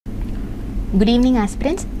Good evening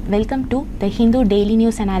aspirants, welcome to the Hindu Daily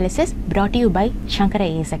News Analysis brought to you by Shankar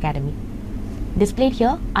IAS Academy. Displayed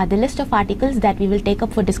here are the list of articles that we will take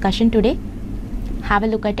up for discussion today. Have a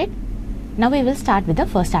look at it. Now we will start with the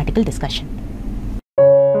first article discussion.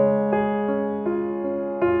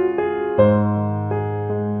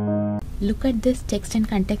 Look at this text and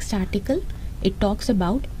context article. It talks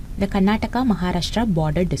about the Karnataka-Maharashtra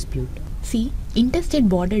border dispute. See, interstate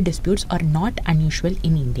border disputes are not unusual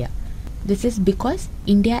in India. This is because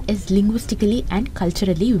India is linguistically and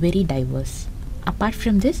culturally very diverse. Apart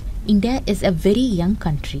from this, India is a very young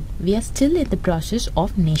country. We are still in the process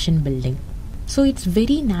of nation building. So it's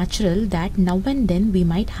very natural that now and then we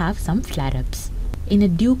might have some flare-ups. In a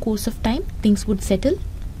due course of time, things would settle.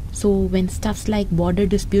 So when stuffs like border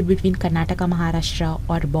dispute between Karnataka-Maharashtra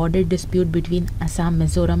or border dispute between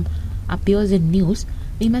Assam-Mizoram appears in news,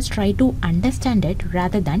 we must try to understand it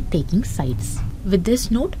rather than taking sides. With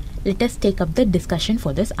this note, let us take up the discussion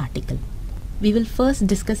for this article. We will first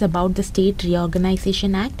discuss about the State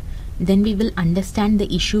Reorganization Act, then we will understand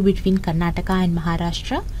the issue between Karnataka and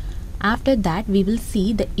Maharashtra. After that, we will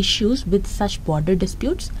see the issues with such border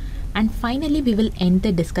disputes, and finally we will end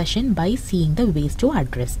the discussion by seeing the ways to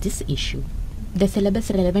address this issue. The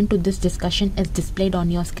syllabus relevant to this discussion is displayed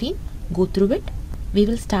on your screen. Go through it. We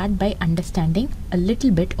will start by understanding a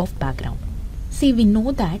little bit of background. See, we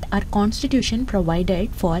know that our constitution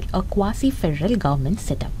provided for a quasi-federal government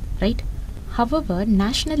setup, right? However,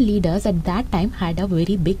 national leaders at that time had a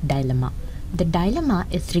very big dilemma. The dilemma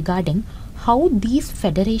is regarding how these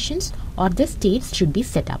federations or the states should be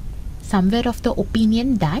set up. Some were of the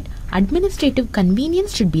opinion that administrative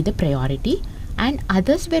convenience should be the priority, and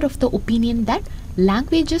others were of the opinion that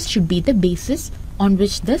languages should be the basis on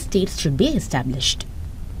which the states should be established.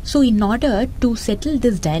 So in order to settle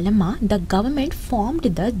this dilemma, the government formed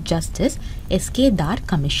the Justice S.K. Dar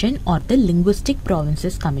Commission or the Linguistic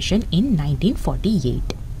Provinces Commission in 1948.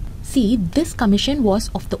 See, this commission was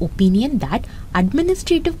of the opinion that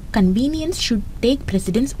administrative convenience should take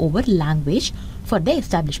precedence over language for the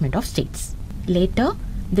establishment of states. Later,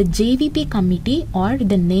 the JVP committee or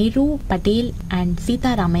the Nehru, Patel and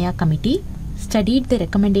Sita Ramaya committee studied the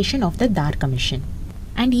recommendation of the Dar Commission.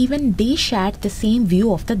 And even they shared the same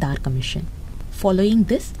view of the Dar Commission. Following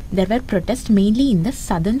this, there were protests mainly in the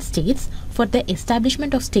southern states for the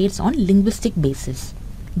establishment of states on linguistic basis.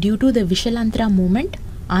 Due to the Vishalantra movement,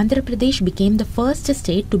 Andhra Pradesh became the first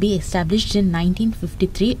state to be established in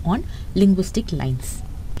 1953 on linguistic lines.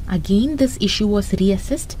 Again, this issue was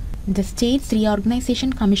reassessed. The States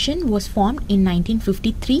Reorganization Commission was formed in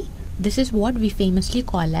 1953. This is what we famously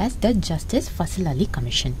call as the Justice Fazil Ali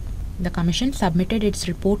Commission. The commission submitted its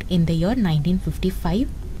report in the year 1955.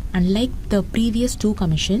 Unlike the previous two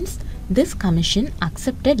commissions, this commission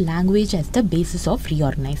accepted language as the basis of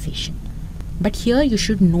reorganization. But here you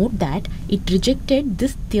should note that it rejected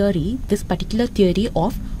this particular theory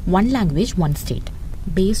of one language, one state.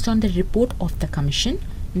 Based on the report of the commission,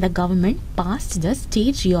 the government passed the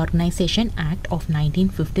State Reorganization Act of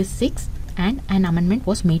 1956 and an amendment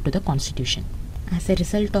was made to the constitution. As a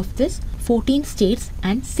result of this, 14 states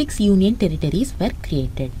and 6 union territories were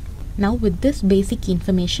created. Now with this basic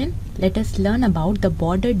information, let us learn about the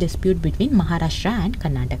border dispute between Maharashtra and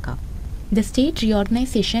Karnataka. The State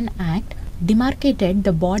Reorganization Act demarcated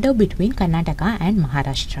the border between Karnataka and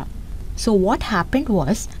Maharashtra. So what happened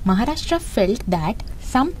was, Maharashtra felt that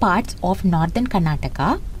some parts of northern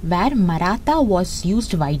Karnataka, where Maratha was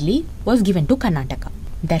used widely, was given to Karnataka.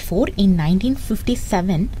 Therefore, in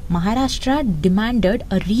 1957, Maharashtra demanded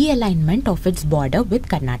a realignment of its border with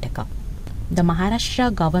Karnataka. The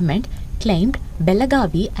Maharashtra government claimed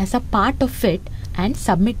Belagavi as a part of it and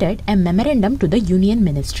submitted a memorandum to the Union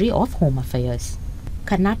Ministry of Home Affairs.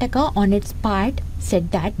 Karnataka on its part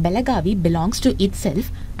said that Belagavi belongs to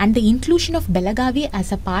itself and the inclusion of Belagavi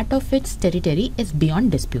as a part of its territory is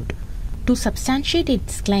beyond dispute. To substantiate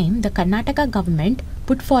its claim, the Karnataka government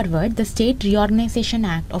put forward the State Reorganization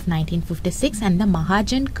Act of 1956 and the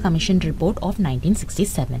Mahajan Commission report of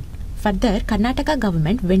 1967. Further, Karnataka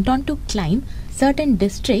government went on to claim certain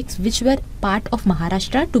districts which were part of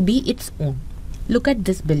Maharashtra to be its own. Look at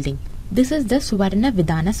this building. This is the Suvarna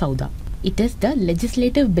Vidhana Saudha. It is the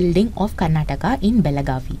legislative building of Karnataka in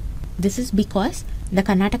Belagavi. This is because the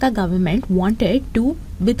Karnataka government wanted to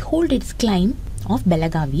withhold its claim of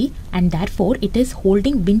Belagavi and therefore it is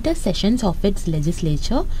holding winter sessions of its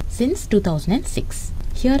legislature since 2006.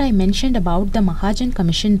 Here I mentioned about the Mahajan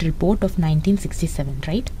Commission report of 1967,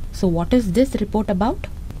 right? So what is this report about?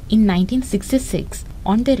 In 1966,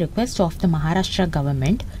 on the request of the Maharashtra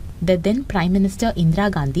government, the then Prime Minister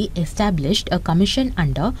Indira Gandhi established a commission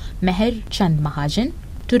under Meher Chand Mahajan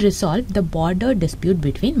to resolve the border dispute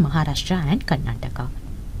between Maharashtra and Karnataka.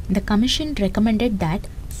 The commission recommended that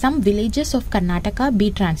some villages of Karnataka be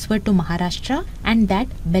transferred to Maharashtra and that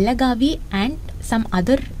Belagavi and some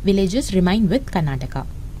other villages remain with Karnataka.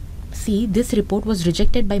 See, this report was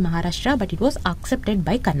rejected by Maharashtra, but it was accepted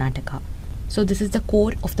by Karnataka. So this is the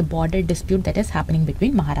core of the border dispute that is happening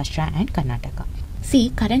between Maharashtra and Karnataka.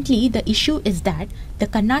 See, currently the issue is that the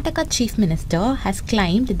Karnataka Chief Minister has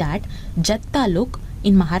claimed that Jat Taluk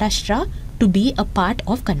in Maharashtra to be a part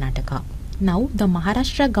of Karnataka. Now, the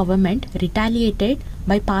Maharashtra government retaliated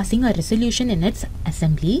by passing a resolution in its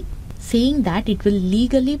assembly saying that it will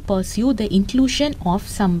legally pursue the inclusion of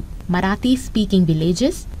some Marathi-speaking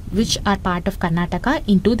villages which are part of Karnataka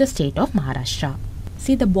into the state of Maharashtra.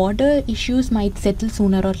 See, the border issues might settle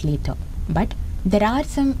sooner or later, but there are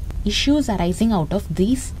some issues arising out of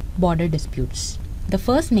these border disputes. The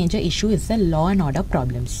first major issue is the law and order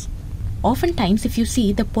problems. Oftentimes, if you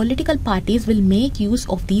see, the political parties will make use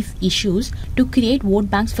of these issues to create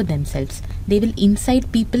vote banks for themselves. They will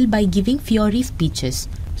incite people by giving fiery speeches.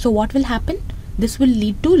 So what will happen? This will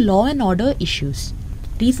lead to law and order issues.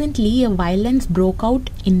 Recently, a violence broke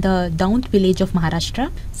out in the Daunt village of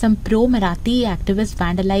Maharashtra. Some pro-Marathi activists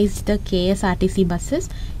vandalized the KSRTC buses.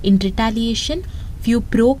 In retaliation, few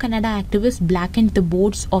pro-Kannada activists blackened the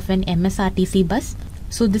boards of an MSRTC bus.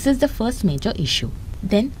 So this is the first major issue.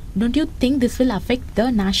 Then, don't you think this will affect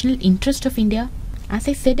the national interest of India? As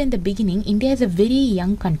I said in the beginning, India is a very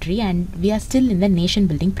young country and we are still in the nation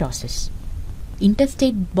building process.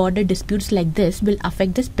 Interstate border disputes like this will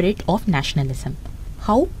affect the spirit of nationalism.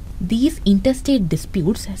 How? These interstate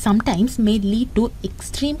disputes sometimes may lead to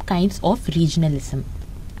extreme kinds of regionalism,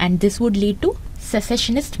 and this would lead to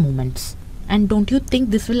secessionist movements. And don't you think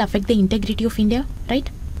this will affect the integrity of India, right?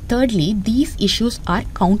 Thirdly, these issues are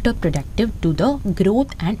counterproductive to the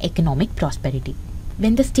growth and economic prosperity.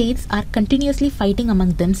 When the states are continuously fighting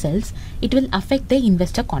among themselves, it will affect the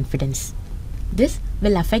investor confidence. This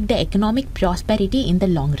will affect the economic prosperity in the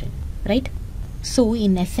long run, right? So,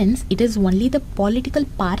 in essence, it is only the political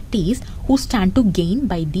parties who stand to gain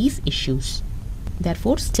by these issues.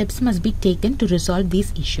 Therefore, steps must be taken to resolve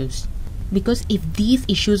these issues. Because if these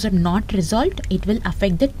issues are not resolved, it will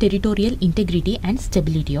affect the territorial integrity and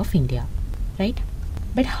stability of India, right?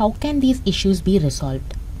 But how can these issues be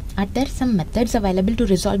resolved? Are there some methods available to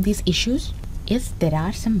resolve these issues? Yes, there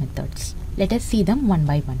are some methods. Let us see them one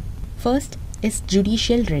by one. First is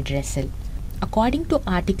judicial redressal. According to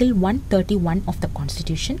Article 131 of the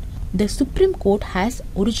Constitution, the Supreme Court has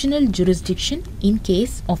original jurisdiction in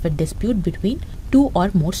case of a dispute between two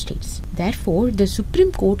or more states. Therefore, the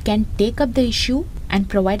Supreme Court can take up the issue and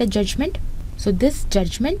provide a judgment. So this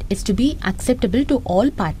judgment is to be acceptable to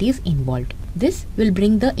all parties involved. This will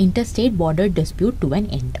bring the interstate border dispute to an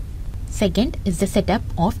end. Second is the setup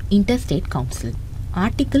of Interstate Council.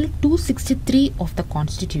 Article 263 of the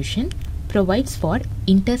Constitution provides for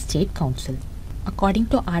Interstate Council. According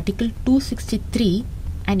to Article 263,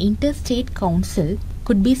 an Interstate Council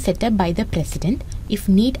could be set up by the President if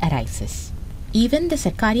need arises. Even the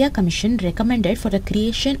Sarkaria Commission recommended for the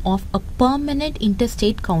creation of a permanent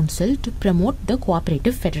Interstate Council to promote the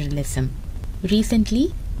cooperative federalism.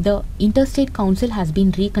 Recently, the Interstate Council has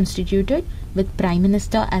been reconstituted with Prime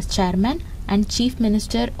Minister as chairman and Chief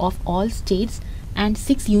Minister of all states and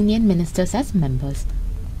 6 union ministers as members.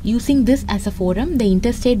 Using this as a forum, the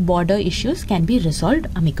interstate border issues can be resolved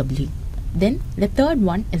amicably. Then, the third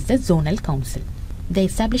one is the Zonal Council. The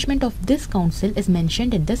establishment of this council is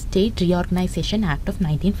mentioned in the State Reorganization Act of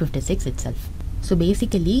 1956 itself. So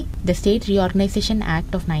basically, the State Reorganization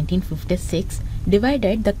Act of 1956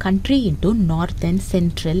 divided the country into northern,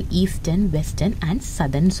 central, eastern, western and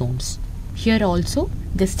southern zones. Here also,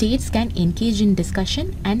 the states can engage in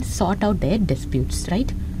discussion and sort out their disputes, right?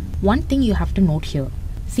 One thing you have to note here.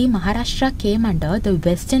 See, Maharashtra came under the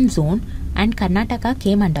western zone and Karnataka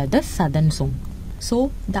came under the southern zone.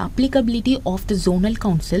 So, the applicability of the Zonal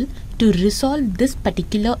Council to resolve this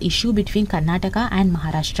particular issue between Karnataka and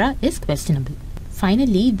Maharashtra is questionable.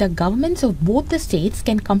 Finally, the governments of both the states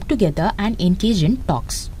can come together and engage in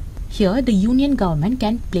talks. Here, the union government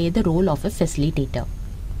can play the role of a facilitator.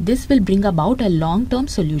 This will bring about a long-term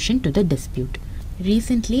solution to the dispute.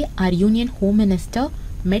 Recently, our Union Home Minister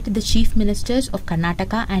met the Chief Ministers of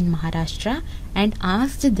Karnataka and Maharashtra and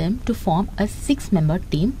asked them to form a 6-member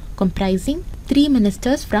team comprising 3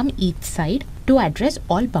 ministers from each side to address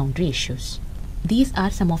all boundary issues. These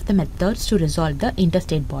are some of the methods to resolve the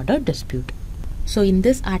interstate border dispute. So in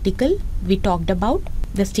this article, we talked about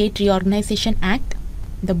the State Reorganization Act,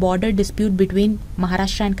 the border dispute between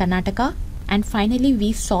Maharashtra and Karnataka, and finally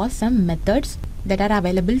we saw some methods that are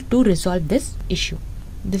available to resolve this issue.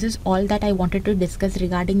 This is all that I wanted to discuss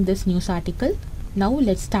regarding this news article. Now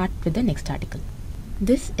let's start with the next article.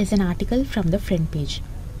 This is an article from the front page.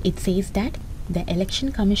 It says that the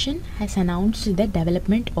Election Commission has announced the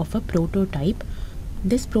development of a prototype.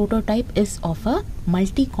 This prototype is of a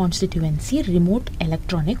multi-constituency remote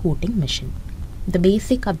electronic voting machine. The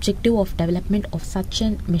basic objective of development of such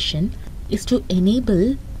a machine is to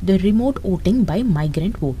enable the remote voting by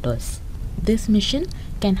migrant voters. This machine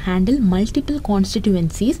can handle multiple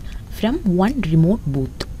constituencies from one remote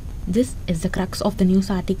booth. This is the crux of the news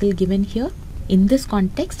article given here. In this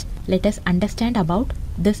context, let us understand about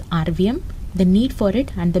this RVM, the need for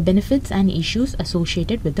it, and the benefits and issues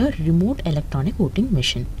associated with the remote electronic voting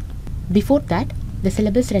machine. Before that, the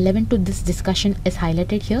syllabus relevant to this discussion is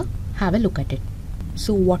highlighted here. Have a look at it.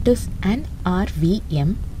 So what is an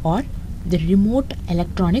RVM, or the remote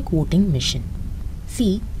electronic voting machine?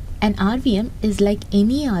 See, an RVM is like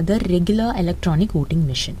any other regular electronic voting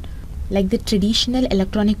machine. Like the traditional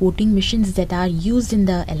electronic voting machines that are used in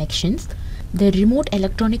the elections, the remote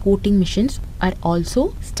electronic voting machines are also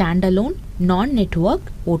standalone non-networked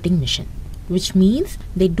voting machine, which means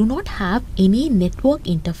they do not have any network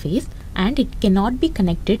interface and it cannot be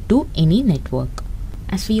connected to any network.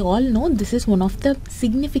 As we all know, this is one of the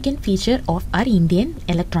significant features of our Indian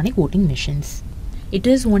electronic voting machines. It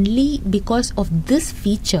is only because of this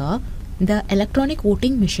feature the electronic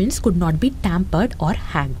voting machines could not be tampered or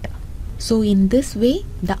hacked. So in this way,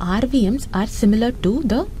 the RVMs are similar to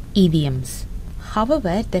the EVMs.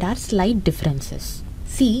 However, there are slight differences.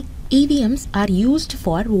 See, EVMs are used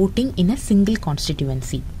for voting in a single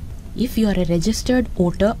constituency. If you are a registered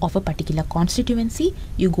voter of a particular constituency,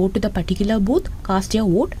 you go to the particular booth, cast your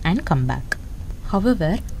vote and come back.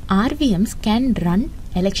 However, RVMs can run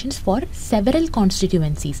elections for several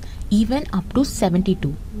constituencies, even up to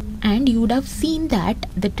 72. And you would have seen that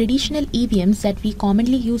the traditional EVMs that we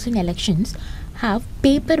commonly use in elections have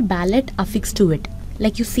paper ballot affixed to it,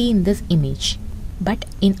 like you see in this image. But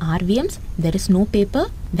in RVMs, there is no paper.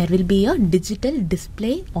 There will be a digital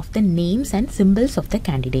display of the names and symbols of the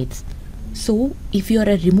candidates. So, if you are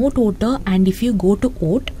a remote voter and if you go to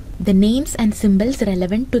vote, the names and symbols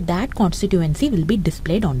relevant to that constituency will be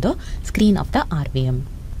displayed on the screen of the RVM.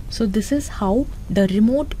 So, this is how the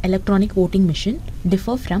remote electronic voting machine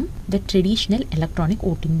differ from the traditional electronic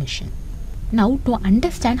voting machine. Now, to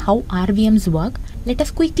understand how RVMs work, let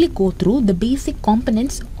us quickly go through the basic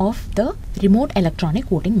components of the remote electronic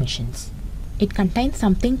voting machines. It contains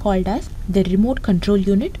something called as the remote control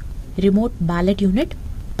unit, remote ballot unit,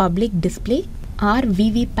 public display,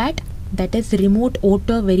 RVVPAT, that is remote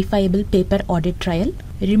voter verifiable paper audit trail,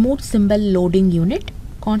 remote symbol loading unit,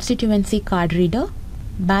 constituency card reader,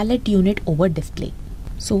 ballot unit over display.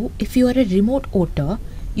 So if you are a remote voter,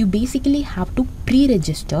 you basically have to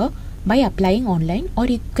pre-register by applying online, or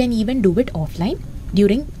you can even do it offline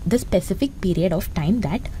during the specific period of time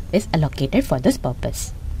that is allocated for this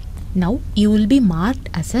purpose. Now you will be marked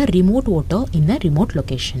as a remote voter in a remote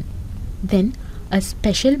location. Then a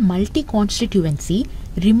special multi-constituency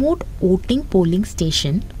remote voting polling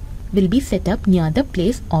station will be set up near the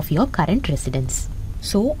place of your current residence.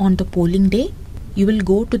 So on the polling day, you will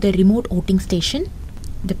go to the remote voting station.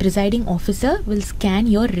 The presiding officer will scan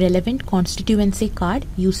your relevant constituency card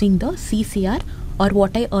using the CCR, or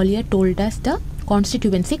what I earlier told as the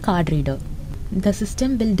constituency card reader. The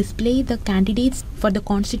system will display the candidates for the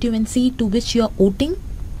constituency to which you are voting.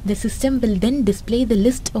 The system will then display the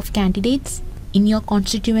list of candidates in your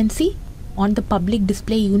constituency on the public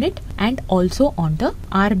display unit and also on the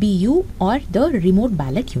RBU, or the remote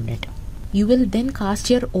ballot unit. You will then cast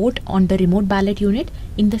your vote on the remote ballot unit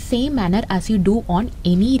in the same manner as you do on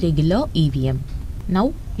any regular EVM.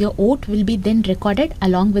 Now your vote will be then recorded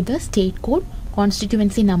along with the state code,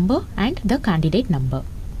 constituency number and the candidate number.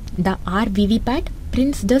 The RVVPAT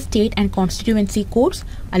prints the state and constituency codes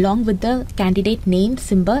along with the candidate name,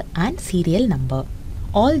 symbol and serial number.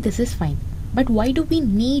 All this is fine. But why do we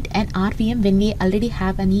need an RVM when we already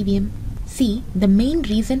have an EVM? See, the main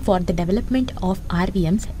reason for the development of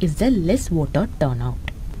RVMs is the less voter turnout.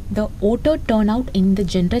 The voter turnout in the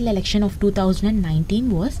general election of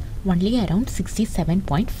 2019 was only around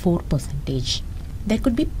 67.4%. There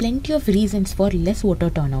could be plenty of reasons for less voter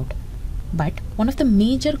turnout, but one of the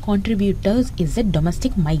major contributors is the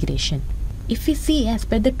domestic migration. If we see, as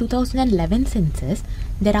per the 2011 census,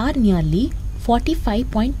 there are nearly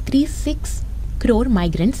 45.36 crore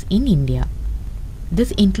migrants in India.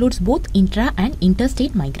 This includes both intra and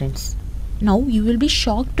interstate migrants. Now you will be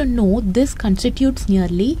shocked to know this constitutes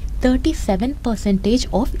nearly 37%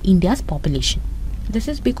 of India's population. This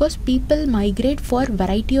is because people migrate for a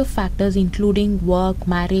variety of factors including work,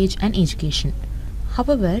 marriage and education.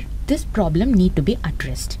 However, this problem need to be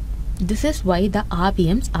addressed. This is why the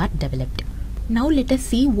RVMs are developed. Now let us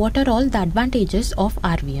see what are all the advantages of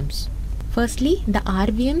RVMs. Firstly, the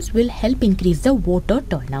RVMs will help increase the voter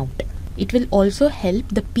turnout. It will also help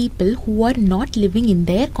the people who are not living in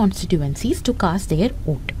their constituencies to cast their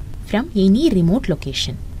vote from any remote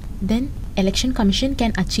location. Then, Election Commission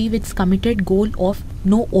can achieve its committed goal of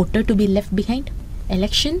no voter to be left behind.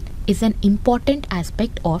 Election is an important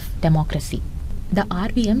aspect of democracy. The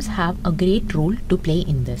RVMs have a great role to play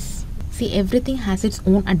in this. See, everything has its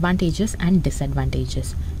own advantages and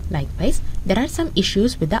disadvantages. Likewise, there are some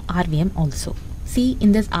issues with the RVM also. See,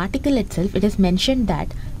 in this article itself, it is mentioned that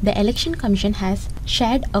the Election Commission has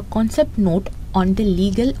shared a concept note on the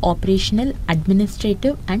legal, operational,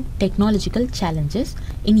 administrative and technological challenges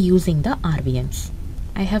in using the RVMs.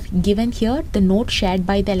 I have given here the note shared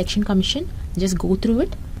by the Election Commission. Just go through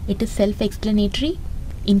it. It is self-explanatory.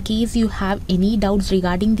 In case you have any doubts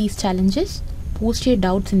regarding these challenges, post your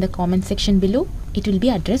doubts in the comment section below. It will be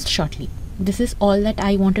addressed shortly. This is all that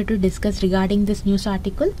I wanted to discuss regarding this news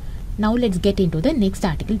article. Now let's get into the next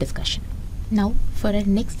article discussion. Now for our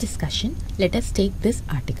next discussion, let us take this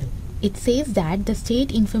article. It says that the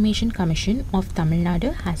State Information Commission of Tamil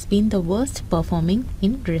Nadu has been the worst performing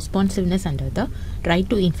in responsiveness under the Right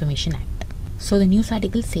to Information Act. So the news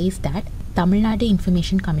article says that Tamil Nadu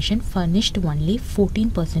Information Commission furnished only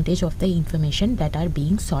 14% of the information that are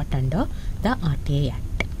being sought under the RTI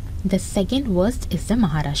Act. The second worst is the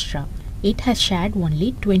Maharashtra. It has shared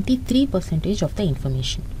only 23% of the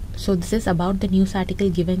information. So this is about the news article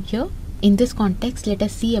given here. In this context, let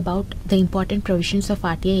us see about the important provisions of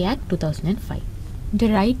RTI Act 2005. The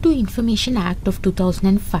Right to Information Act of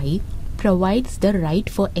 2005 provides the right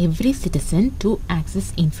for every citizen to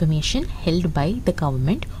access information held by the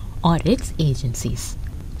government or its agencies.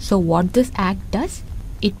 So what this act does?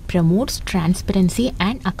 It promotes transparency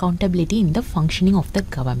and accountability in the functioning of the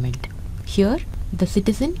government. Here, the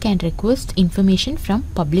citizen can request information from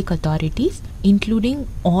public authorities, including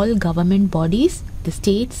all government bodies, the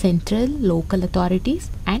state, central, local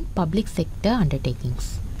authorities, and public sector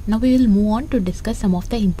undertakings. Now we will move on to discuss some of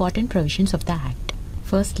the important provisions of the Act.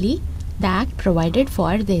 Firstly, the Act provided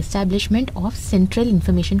for the establishment of Central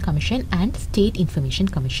Information Commission and State Information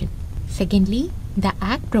Commission. Secondly, the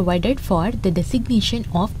Act provided for the designation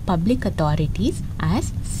of public authorities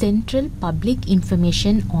as Central Public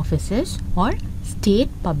Information Officers or State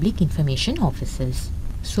Public Information Officers.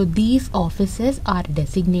 So these officers are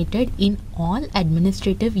designated in all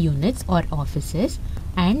administrative units or offices,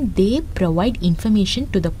 and they provide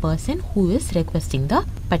information to the person who is requesting the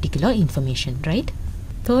particular information, right?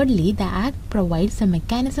 Thirdly, the Act provides a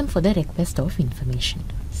mechanism for the request of information.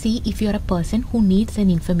 See, if you are a person who needs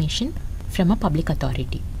an information from a public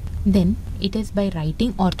authority, then it is by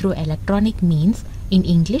writing or through electronic means in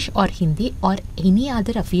English or Hindi or any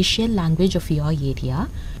other official language of your area,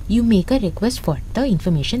 you make a request for the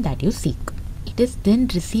information that you seek. It is then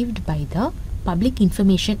received by the Public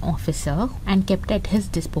Information Officer and kept at his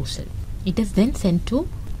disposal. It is then sent to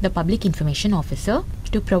the Public Information Officer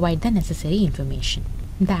to provide the necessary information.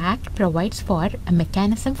 The Act provides for a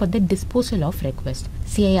mechanism for the disposal of request.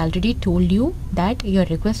 See, I already told you that your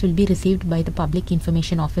request will be received by the Public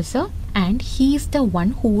Information Officer, and he is the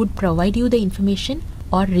one who would provide you the information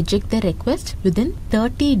or reject the request within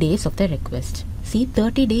 30 days of the request. See,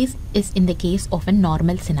 30 days is in the case of a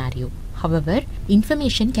normal scenario. However,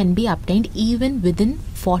 information can be obtained even within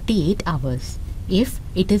 48 hours if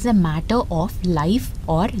it is a matter of life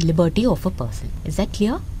or liberty of a person. Is that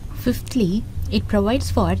clear? Fifthly, it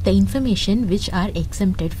provides for the information which are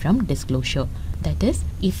exempted from disclosure. That is,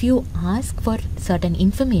 if you ask for certain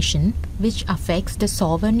information which affects the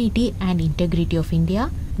sovereignty and integrity of India,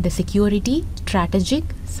 the security, strategic,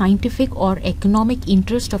 scientific or economic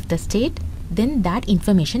interest of the state, then that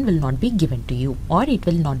information will not be given to you or it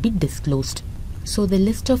will not be disclosed. So the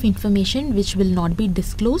list of information which will not be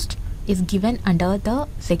disclosed is given under the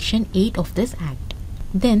section 8 of this Act.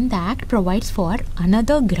 Then the Act provides for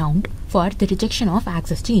another ground for the rejection of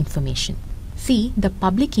access to information. See, the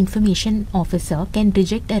Public Information Officer can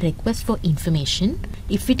reject a request for information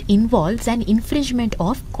if it involves an infringement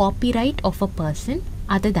of copyright of a person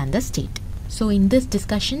other than the state. So in this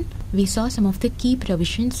discussion, we saw some of the key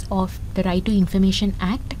provisions of the Right to Information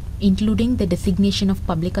Act, including the designation of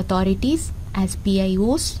public authorities as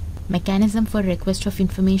PIOs, mechanism for request of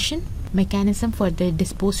information, mechanism for the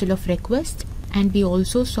disposal of request, and we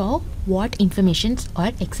also saw what informations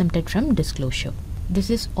are exempted from disclosure. This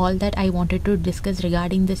is all that I wanted to discuss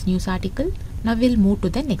regarding this news article. Now we'll move to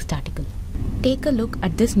the next article. Take a look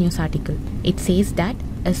at this news article. It says that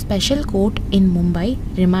a special court in Mumbai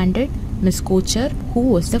remanded Ms. Kochar, who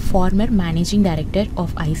was the former managing director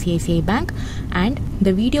of ICICI Bank, and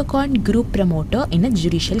the Videocon group promoter in a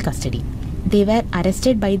judicial custody. They were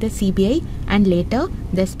arrested by the CBI and later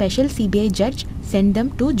the special CBI judge sent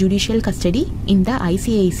them to judicial custody in the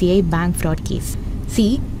ICICI Bank fraud case.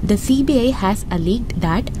 See, the CBI has alleged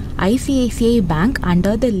that ICICI Bank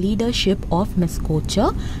under the leadership of Ms.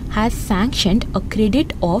 Kochar has sanctioned a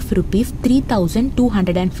credit of Rs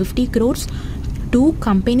 3,250 crores to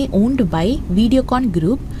company owned by Videocon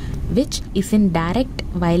Group, which is in direct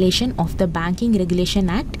violation of the Banking Regulation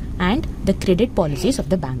Act and the credit policies of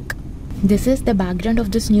the bank. This is the background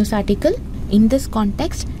of this news article. In this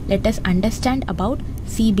context, let us understand about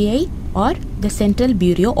CBI or the Central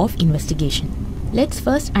Bureau of Investigation. Let's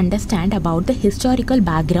first understand about the historical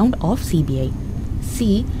background of CBI.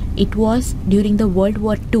 See, it was during the World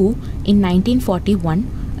War II in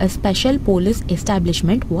 1941, a special police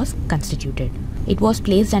establishment was constituted. It was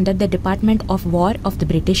placed under the Department of War of the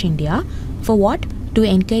British India for what? To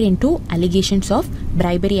inquire into allegations of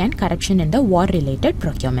bribery and corruption in the war-related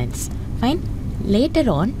procurements. Fine. Later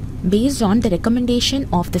on, based on the recommendation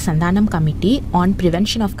of the Sandhanam Committee on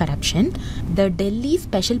Prevention of Corruption, the Delhi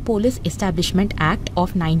Special Police Establishment Act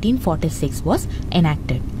of 1946 was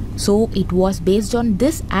enacted. So it was based on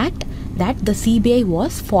this act that the CBI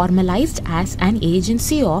was formalized as an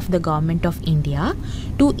agency of the Government of India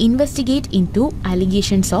to investigate into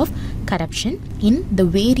allegations of corruption in the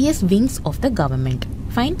various wings of the government.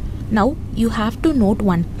 Fine. Now you have to note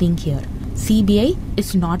one thing here. CBI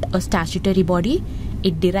is not a statutory body.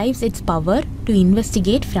 It derives its power to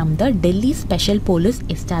investigate from the Delhi Special Police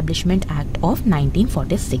Establishment Act of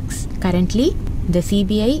 1946. Currently, the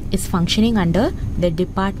CBI is functioning under the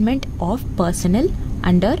Department of Personnel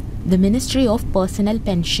under the Ministry of Personnel,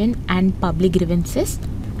 Pension and Public Grievances,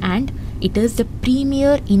 and it is the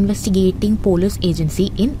premier investigating police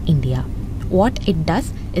agency in India. What it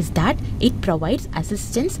does is that it provides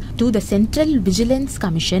assistance to the Central Vigilance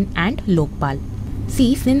Commission and Lokpal.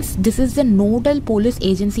 See, since this is the nodal police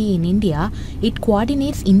agency in India, it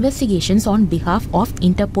coordinates investigations on behalf of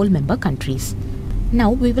Interpol member countries.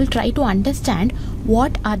 Now we will try to understand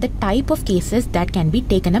what are the type of cases that can be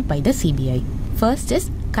taken up by the CBI. First is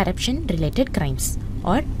corruption related crimes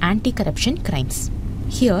or anti-corruption crimes.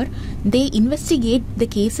 Here, they investigate the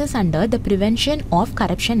cases under the Prevention of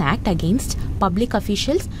Corruption Act against public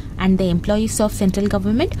officials and the employees of central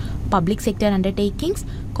government, public sector undertakings,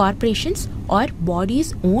 corporations or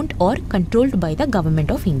bodies owned or controlled by the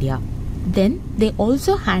Government of India. Then, they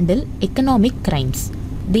also handle economic crimes.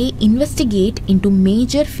 They investigate into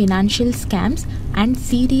major financial scams and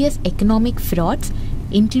serious economic frauds,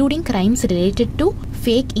 including crimes related to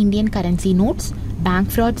fake Indian currency notes,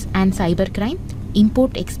 bank frauds and cybercrime,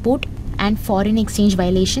 import-export and foreign exchange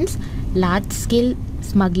violations, large-scale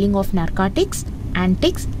smuggling of narcotics,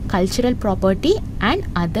 antiques, cultural property and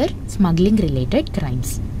other smuggling-related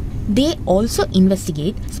crimes. They also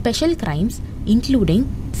investigate special crimes including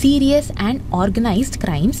serious and organized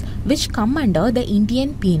crimes which come under the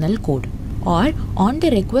Indian Penal Code or on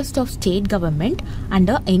the request of state government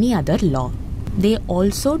under any other law. They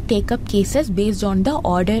also take up cases based on the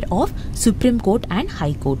order of Supreme Court and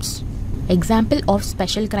High Courts. Example of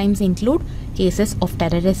special crimes include cases of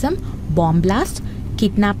terrorism, bomb blast,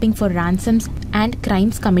 kidnapping for ransoms and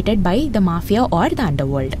crimes committed by the mafia or the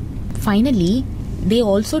underworld. Finally, they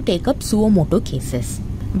also take up suo motu cases.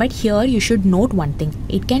 But here you should note one thing.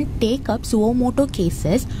 It can take up suo motu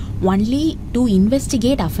cases only to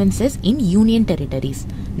investigate offences in union territories.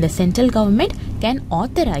 The central government can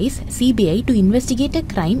authorize CBI to investigate a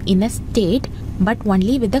crime in a state but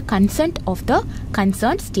only with the consent of the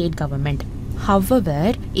concerned state government.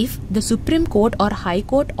 However, if the Supreme Court or High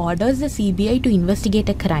Court orders the CBI to investigate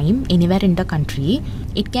a crime anywhere in the country,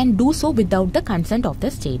 it can do so without the consent of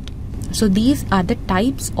the state. So these are the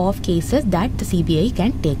types of cases that the CBI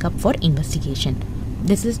can take up for investigation.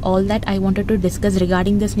 This is all that I wanted to discuss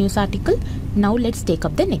regarding this news article. Now let's take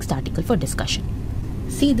up the next article for discussion.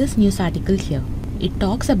 See this news article here. It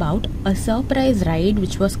talks about a surprise raid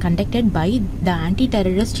which was conducted by the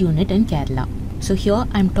anti-terrorist unit in Kerala. So here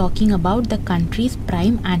I am talking about the country's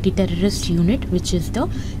prime anti-terrorist unit, which is the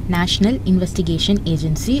National Investigation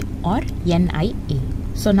Agency or NIA.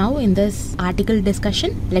 So now in this article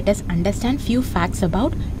discussion, let us understand few facts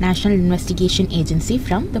about National Investigation Agency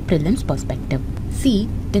from the prelims perspective. See,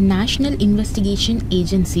 the National Investigation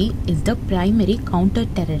Agency is the primary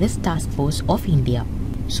counter-terrorist task force of India.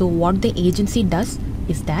 So what the agency does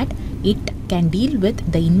is that it can deal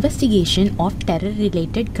with the investigation of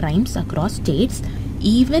terror-related crimes across states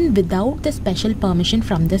even without the special permission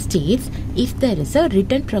from the states if there is a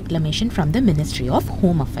written proclamation from the Ministry of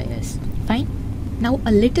Home Affairs. Fine. Now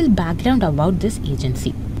a little background about this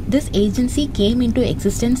agency. This agency came into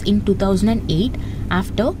existence in 2008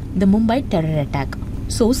 after the Mumbai terror attack.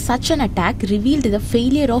 So such an attack revealed the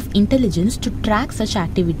failure of intelligence to track such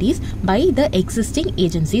activities by the existing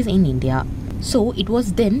agencies in India. So it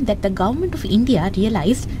was then that the government of India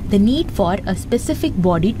realized the need for a specific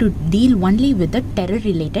body to deal only with the terror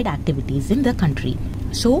related activities in the country.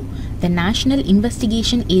 So the National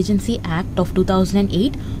Investigation Agency Act of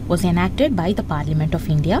 2008 was enacted by the Parliament of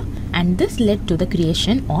India, and this led to the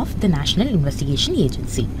creation of the National Investigation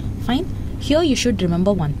Agency. Fine. Here you should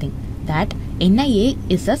remember one thing, that NIA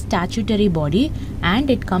is a statutory body and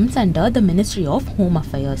it comes under the Ministry of Home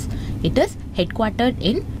Affairs. It is headquartered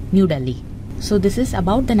in New Delhi. So this is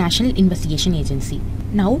about the National Investigation Agency.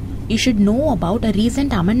 Now you should know about a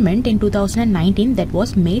recent amendment in 2019 that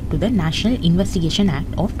was made to the National Investigation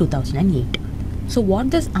Act of 2008. So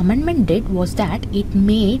what this amendment did was that it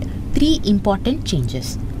made 3 important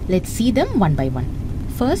changes. Let's see them one by one.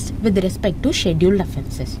 First, with respect to scheduled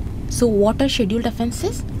offences. So what are scheduled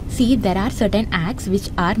offences? See, there are certain acts which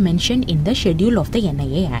are mentioned in the schedule of the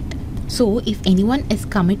NIA Act. So if anyone is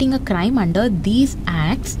committing a crime under these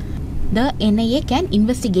acts, the NIA can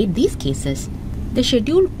investigate these cases. The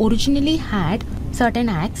schedule originally had certain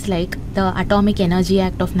acts like the Atomic Energy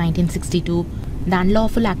Act of 1962, the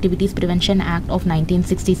Unlawful Activities Prevention Act of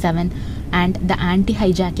 1967, and the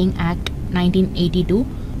Anti-Hijacking Act 1982.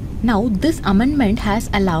 Now this amendment has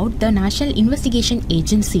allowed the National Investigation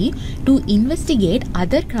Agency to investigate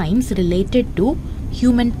other crimes related to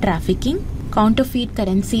human trafficking, counterfeit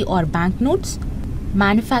currency or banknotes,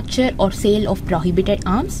 manufacture or sale of prohibited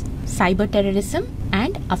arms, cyber terrorism,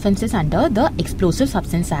 and offences under the Explosive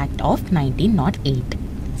Substance Act of 1908.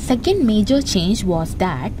 Second major change was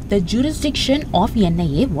that the jurisdiction of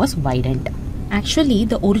NIA was widened. Actually,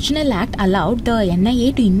 the original act allowed the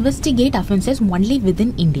NIA to investigate offences only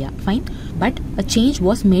within India, fine, but a change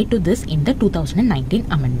was made to this in the 2019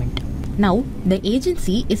 amendment. Now, the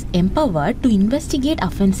agency is empowered to investigate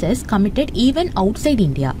offences committed even outside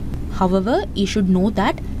India. However, you should know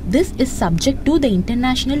that this is subject to the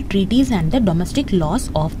international treaties and the domestic laws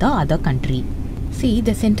of the other country. See,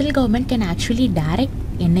 the central government can actually direct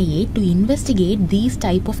NIA to investigate these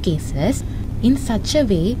type of cases in such a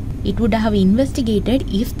way it would have investigated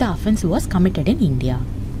if the offence was committed in India.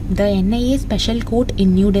 The NIA Special Court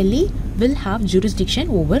in New Delhi will have jurisdiction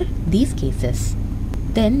over these cases.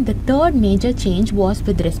 Then the third major change was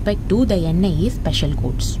with respect to the NIA Special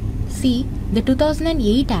Courts. See, the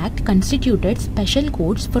 2008 Act constituted special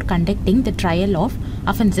courts for conducting the trial of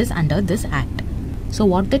offences under this Act. So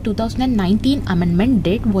what the 2019 amendment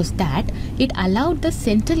did was that it allowed the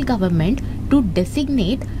central government to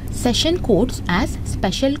designate session courts as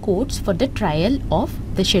special courts for the trial of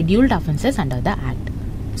the scheduled offences under the Act.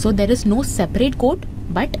 So there is no separate court,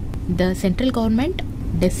 but the central government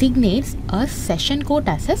designates a session court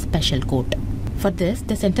as a special court. For this,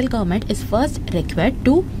 the central government is first required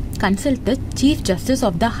to consult the Chief Justice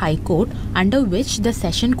of the High Court under which the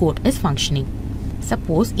session court is functioning.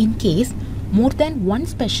 Suppose in case more than one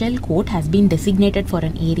special court has been designated for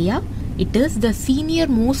an area, it is the senior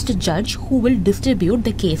most judge who will distribute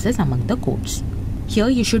the cases among the courts. Here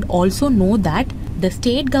you should also know that the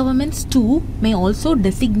state governments too may also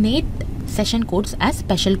designate session courts as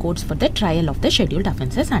special courts for the trial of the scheduled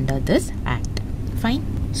offences under this Act. Fine.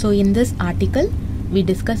 So in this article, we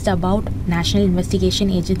discussed about National Investigation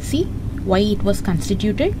Agency, why it was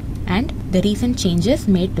constituted, and the recent changes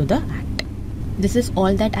made to the Act. This is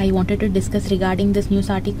all that I wanted to discuss regarding this news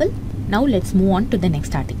article. Now let's move on to the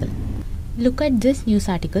next article. Look at this news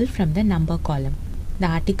article from the number column. The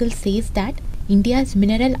article says that India's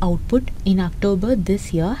mineral output in October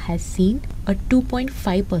this year has seen a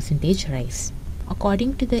 2.5% rise.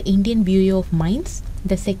 According to the Indian Bureau of Mines,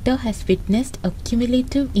 the sector has witnessed a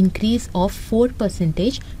cumulative increase of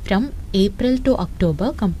 4% from April to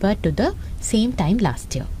October compared to the same time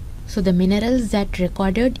last year. So the minerals that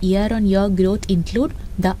recorded year-on-year growth include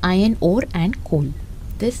the iron ore and coal.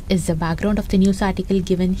 This is the background of the news article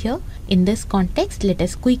given here. In this context, let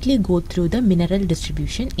us quickly go through the mineral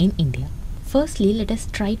distribution in India. Firstly, let us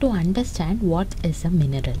try to understand what is a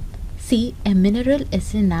mineral. See, a mineral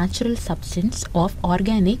is a natural substance of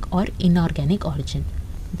organic or inorganic origin.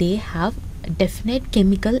 They have definite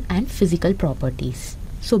chemical and physical properties.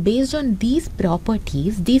 So based on these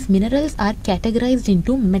properties, these minerals are categorized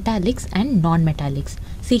into metallics and non-metallics.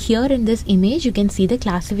 See, here in this image, you can see the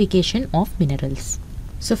classification of minerals.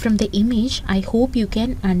 So from the image, I hope you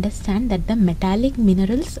can understand that the metallic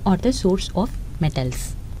minerals are the source of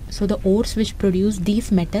metals. So the ores which produce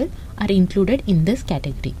these metals are included in this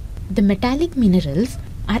category. The metallic minerals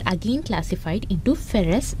are again classified into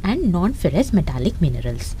ferrous and non-ferrous metallic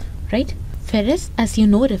minerals, right? Ferrous, as you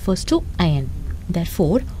know, refers to iron.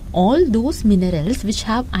 Therefore, all those minerals which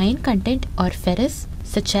have iron content are ferrous,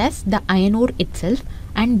 such as the iron ore itself,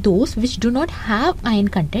 and those which do not have iron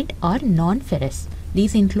content are non-ferrous.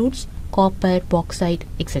 These includes copper, bauxite,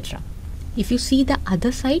 etc. If you see the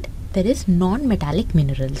other side, there is non-metallic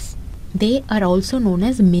minerals. They are also known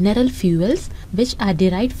as mineral fuels, which are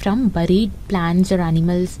derived from buried plants or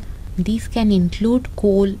animals. These can include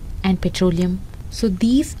coal and petroleum. So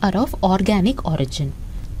these are of organic origin.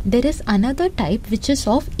 There is another type which is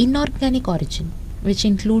of inorganic origin, which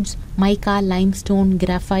includes mica, limestone,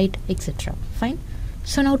 graphite, etc. Fine.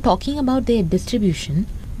 So now talking about their distribution,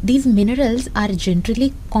 these minerals are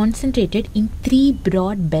generally concentrated in 3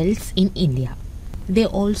 broad belts in India. They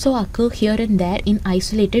also occur here and there in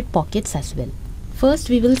isolated pockets as well. First,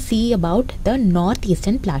 we will see about the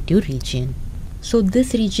northeastern plateau region. So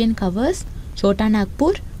this region covers Chota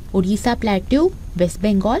Nagpur, Odisha Plateau, West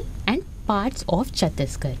Bengal and parts of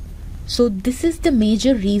Chhattisgarh. So this is the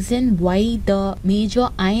major reason why the major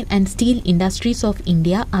iron and steel industries of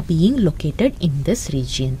India are being located in this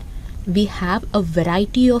region. We have a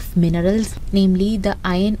variety of minerals, namely the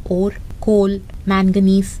iron ore, coal,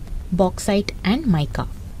 manganese, bauxite and mica.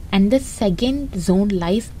 And the second zone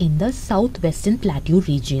lies in the southwestern plateau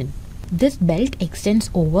region. This belt extends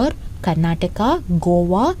over Karnataka,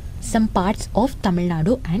 Goa, some parts of Tamil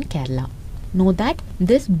Nadu and Kerala. Know that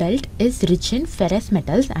this belt is rich in ferrous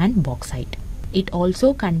metals and bauxite. It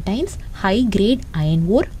also contains high-grade iron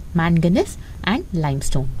ore, manganese and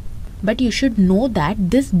limestone. But you should know that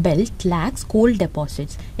this belt lacks coal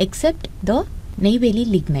deposits except the Neyveli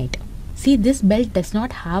lignite. See, this belt does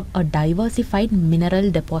not have a diversified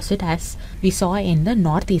mineral deposit as we saw in the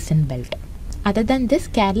northeastern belt. Other than this,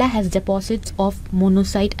 Kerala has deposits of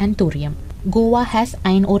monazite and thorium. Goa has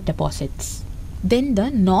iron ore deposits. Then the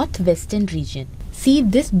northwestern region. See,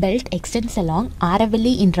 this belt extends along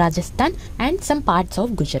Aravalli in Rajasthan and some parts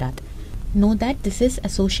of Gujarat. Know that this is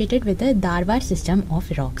associated with the Dharwad system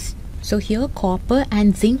of rocks. So here copper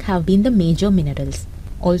and zinc have been the major minerals.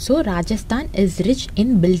 Also, Rajasthan is rich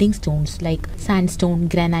in building stones like sandstone,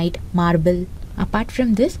 granite, marble. Apart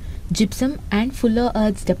from this, gypsum and fuller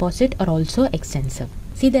earths deposit are also extensive.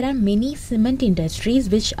 See, there are many cement industries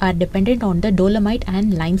which are dependent on the dolomite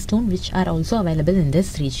and limestone which are also available in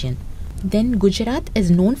this region. Then Gujarat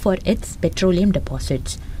is known for its petroleum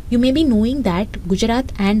deposits. You may be knowing that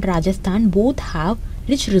Gujarat and Rajasthan both have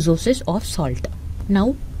rich resources of salt.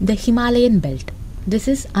 Now, the Himalayan belt. This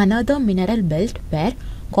is another mineral belt where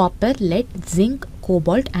copper, lead, zinc,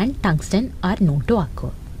 cobalt and tungsten are known to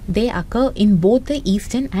occur. They occur in both the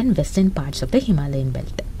eastern and western parts of the Himalayan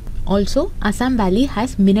belt. Also, Assam Valley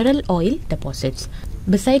has mineral oil deposits.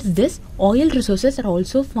 Besides this, oil resources are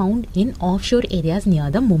also found in offshore areas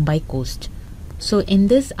near the Mumbai coast. So in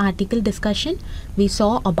this article discussion, we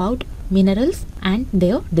saw about minerals and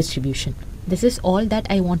their distribution. This is all that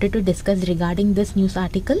I wanted to discuss regarding this news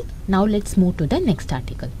article. Now let's move to the next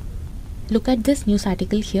article. Look at this news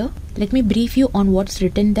article here. Let me brief you on what's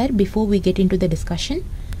written there before we get into the discussion.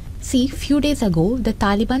 See, few days ago, the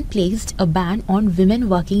Taliban placed a ban on women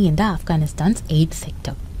working in the Afghanistan's aid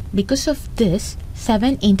sector. Because of this,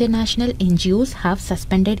 7 international NGOs have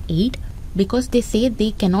suspended aid because they say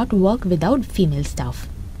they cannot work without female staff.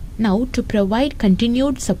 Now, to provide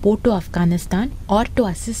continued support to Afghanistan or to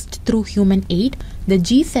assist through human aid, the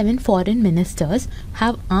G7 foreign ministers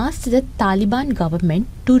have asked the Taliban government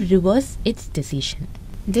to reverse its decision.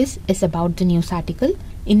 This is about the news article.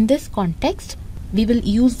 In this context, we will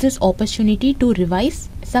use this opportunity to revise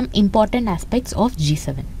some important aspects of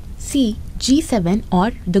G7. See, G7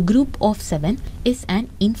 or the Group of 7 is an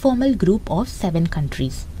informal group of 7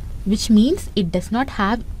 countries, which means it does not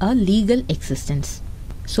have a legal existence.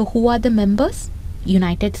 So who are the members?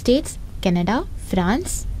 United States, Canada,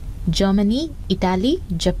 France, Germany, Italy,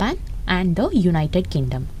 Japan and the United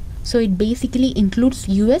Kingdom. So it basically includes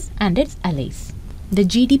US and its allies. The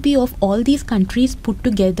GDP of all these countries put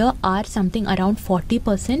together are something around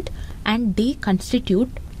 40% and they constitute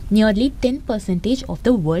nearly 10% of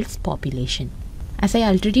the world's population. As I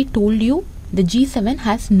already told you, the G7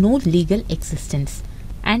 has no legal existence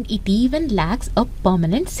and it even lacks a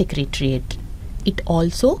permanent secretariat. It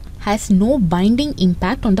also has no binding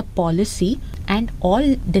impact on the policy and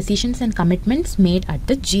all decisions and commitments made at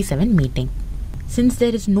the G7 meeting. Since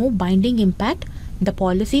there is no binding impact, the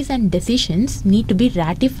policies and decisions need to be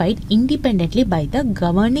ratified independently by the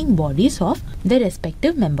governing bodies of the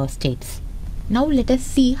respective member states. Now let us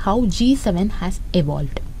see how G7 has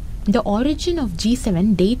evolved. The origin of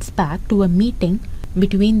G7 dates back to a meeting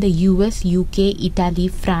between the US, UK, Italy,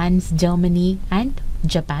 France, Germany and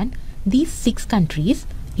Japan, these 6 countries,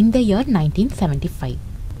 in the year 1975.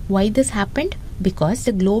 Why this happened? Because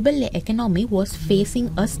the global economy was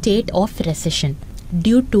facing a state of recession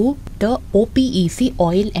due to the OPEC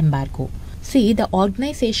oil embargo. See, the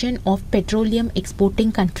Organization of Petroleum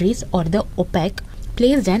Exporting Countries, or the OPEC,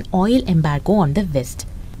 placed an oil embargo on the West.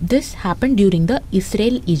 This happened during the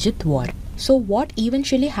Israel-Egypt war. So what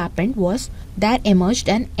eventually happened was there emerged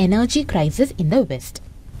an energy crisis in the West.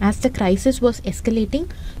 As the crisis was escalating,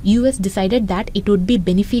 US decided that it would be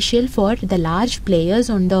beneficial for the large players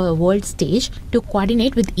on the world stage to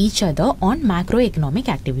coordinate with each other on macroeconomic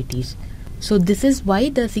activities. So this is why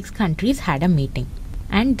the 6 countries had a meeting.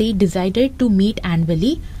 And they decided to meet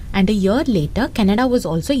annually, and a year later Canada was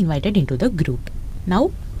also invited into the group.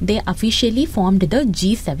 Now they officially formed the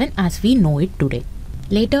G7 as we know it today.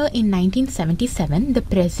 Later in 1977, the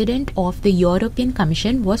president of the European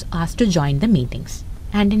Commission was asked to join the meetings.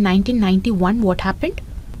 And in 1991, what happened?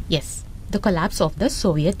 Yes, the collapse of the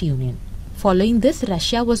Soviet Union. Following this,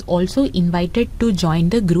 Russia was also invited to join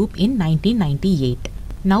the group in 1998.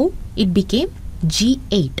 Now it became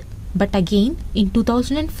G8. But again, in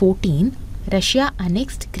 2014, Russia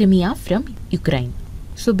annexed Crimea from Ukraine.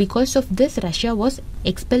 So because of this, Russia was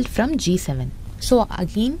expelled from G7. So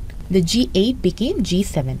again, the G8 became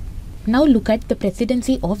G7. Now look at the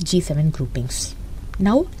presidency of G7 groupings.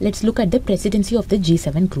 Now let's look at the presidency of the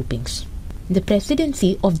G7 groupings. The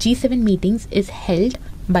presidency of G7 meetings is held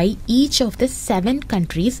by each of the 7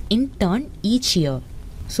 countries in turn each year.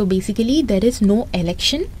 So basically there is no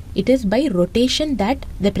election. It is by rotation that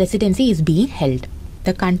the presidency is being held.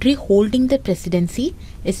 The country holding the presidency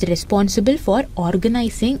is responsible for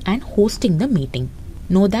organizing and hosting the meeting.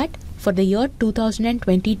 Know that for the year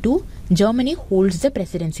 2022, Germany holds the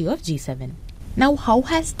presidency of G7. Now, how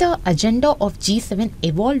has the agenda of G7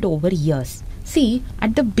 evolved over years? See,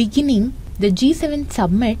 at the beginning, the G7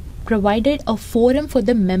 summit provided a forum for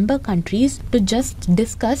the member countries to just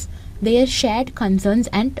discuss their shared concerns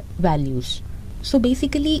and values. So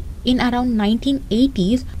basically, in around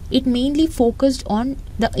 1980s, it mainly focused on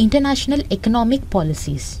the international economic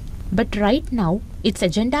policies. But right now, its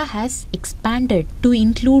agenda has expanded to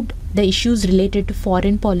include the issues related to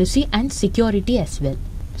foreign policy and security as well.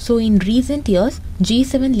 So in recent years,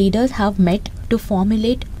 G7 leaders have met to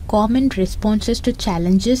formulate common responses to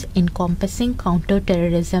challenges encompassing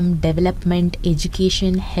counter-terrorism, development,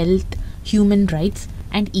 education, health, human rights,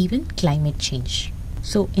 and even climate change.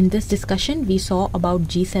 So in this discussion, we saw about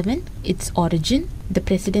G7, its origin, the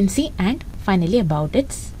presidency, and finally about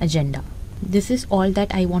its agenda. This is all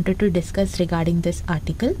that I wanted to discuss regarding this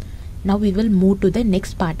article. Now we will move to the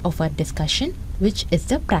next part of our discussion, which is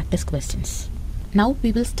the practice questions. Now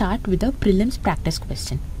we will start with the prelims practice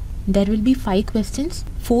question. There will be 5 questions,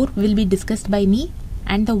 4 will be discussed by me,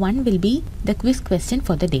 and the 1 will be the quiz question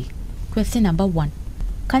for the day. Question number 1.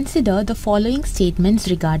 Consider the following statements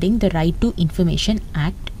regarding the Right to Information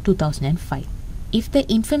Act 2005. If the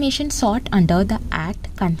information sought under the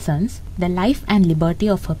Act concerns the life and liberty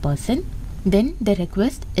of a person, then the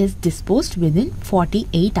request is disposed within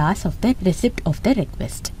 48 hours of the receipt of the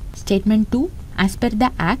request. Statement 2. As per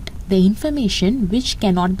the Act, the information which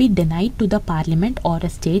cannot be denied to the Parliament or a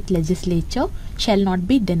state legislature shall not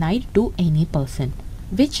be denied to any person.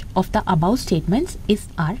 Which of the above statements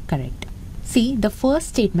are correct? See, the first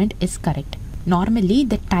statement is correct. Normally,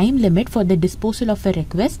 the time limit for the disposal of a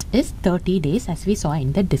request is 30 days as we saw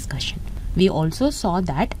in the discussion. We also saw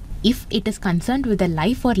that if it is concerned with the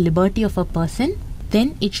life or liberty of a person,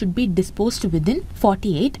 then it should be disposed within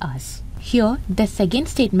 48 hours. Here, the second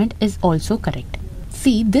statement is also correct.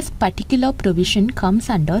 See, this particular provision comes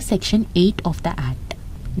under Section 8 of the Act.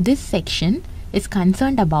 This section is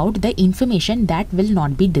concerned about the information that will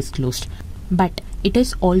not be disclosed. But it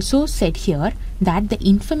is also said here that the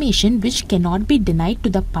information which cannot be denied to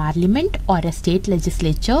the Parliament or a state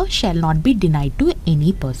legislature shall not be denied to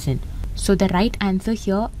any person. So the right answer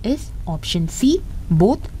here is option C,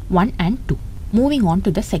 both 1 and 2. Moving on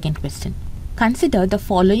to the second question. Consider the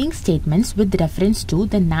following statements with reference to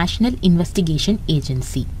the National Investigation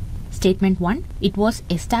Agency. Statement 1. It was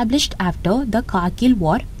established after the Kargil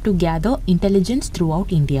War to gather intelligence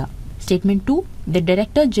throughout India. Statement 2. The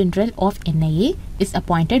Director General of NIA is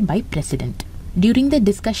appointed by President. During the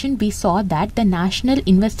discussion, we saw that the National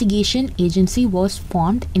Investigation Agency was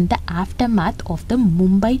formed in the aftermath of the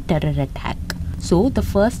Mumbai terror attack. So the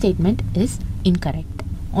first statement is incorrect.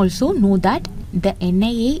 Also know that the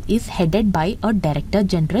NIA is headed by a Director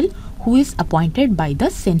General who is appointed by the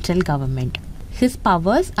central government. His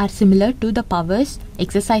powers are similar to the powers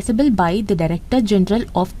exercisable by the Director General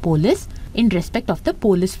of Police in respect of the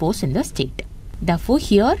police force in the state. Therefore,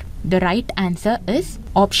 here the right answer is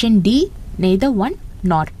option D, neither 1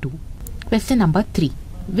 nor 2. Question number 3.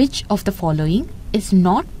 Which of the following is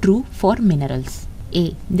not true for minerals?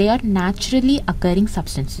 A. They are naturally occurring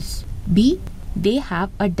substances. B. They have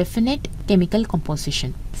a definite chemical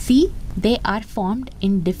composition. C. They are formed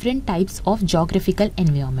in different types of geographical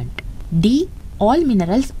environment. D. All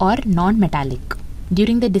minerals are non-metallic.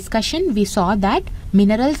 During the discussion, we saw that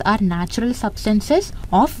minerals are natural substances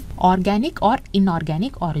of organic or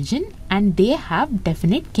inorganic origin and they have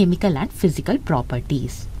definite chemical and physical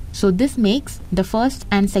properties. So this makes the first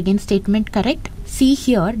and second statement correct. See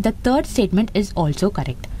here, the third statement is also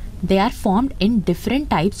correct. They are formed in different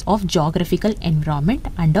types of geographical environment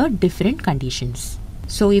under different conditions.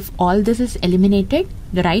 So if all this is eliminated,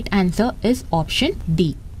 the right answer is option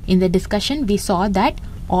D. In the discussion, we saw that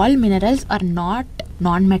all minerals are not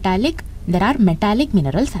non-metallic. There are metallic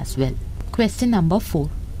minerals as well. Question number 4.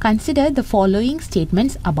 Consider the following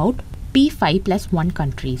statements about P5 plus 1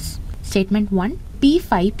 countries. Statement 1.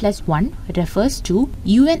 P5 plus 1 refers to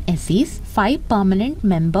UNSC's 5 permanent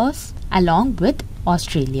members along with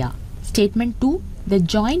Australia. Statement 2. The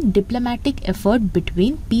joint diplomatic effort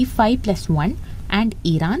between P5 plus 1 and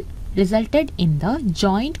Iran resulted in the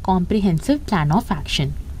Joint Comprehensive Plan of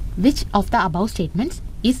Action. Which of the above statements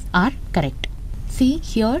are correct? See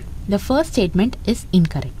here, the first statement is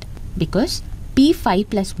incorrect because P5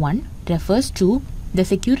 plus 1 refers to the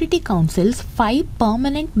Security Council's 5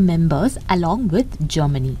 permanent members along with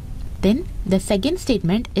Germany. Then the second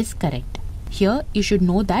statement is correct. Here you should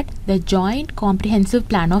know that the Joint Comprehensive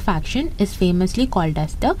Plan of Action is famously called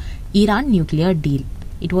as the Iran nuclear deal.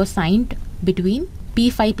 It was signed between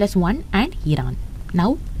P5 plus 1 and Iran.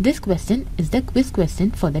 Now this question is the quiz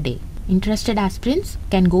question for the day. Interested aspirants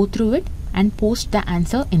can go through it and post the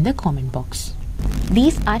answer in the comment box.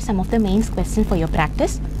 These are some of the mains questions for your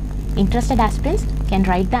practice. Interested aspirants can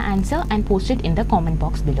write the answer and post it in the comment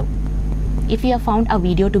box below. If you have found our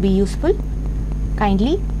video to be useful,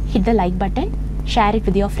 kindly hit the like button, share it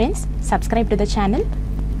with your friends, subscribe to the channel.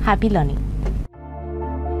 Happy learning!